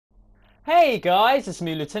Hey guys, it's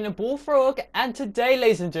me, Lieutenant Bullfrog, and today,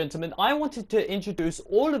 ladies and gentlemen, I wanted to introduce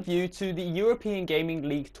all of you to the European Gaming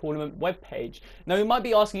League tournament webpage. Now, you might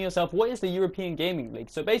be asking yourself, what is the European Gaming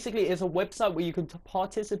League? So basically, it's a website where you can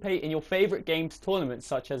participate in your favorite games tournaments,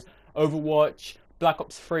 such as Overwatch, Black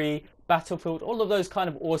Ops 3, Battlefield, all of those kind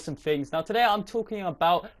of awesome things. Now, today I'm talking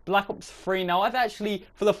about Black Ops 3. Now, I've actually,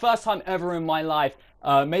 for the first time ever in my life,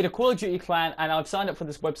 made a Call of Duty clan, and I've signed up for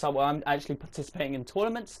this website where I'm actually participating in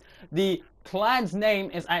tournaments. The clan's name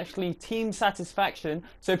is actually Team Satisfaction,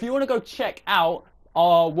 so if you want to go check out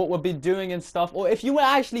what we'll be doing and stuff, or if you want to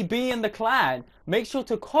actually be in the clan, make sure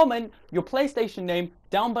to comment your PlayStation name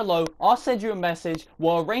down below. I'll send you a message.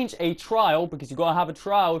 We'll arrange a trial, because you gotta have a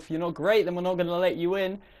trial. If you're not great, then we're not gonna let you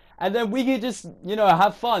in, and then we can just,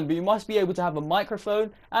 have fun. But you must be able to have a microphone,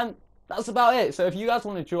 and that's about it. So if you guys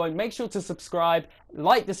want to join, make sure to subscribe,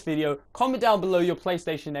 like this video, comment down below your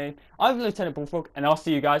PlayStation name. I'm Lieutenant Bullfrog, and I'll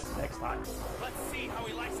see you guys next time. Let's see how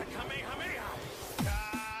he likes a Kamehameha.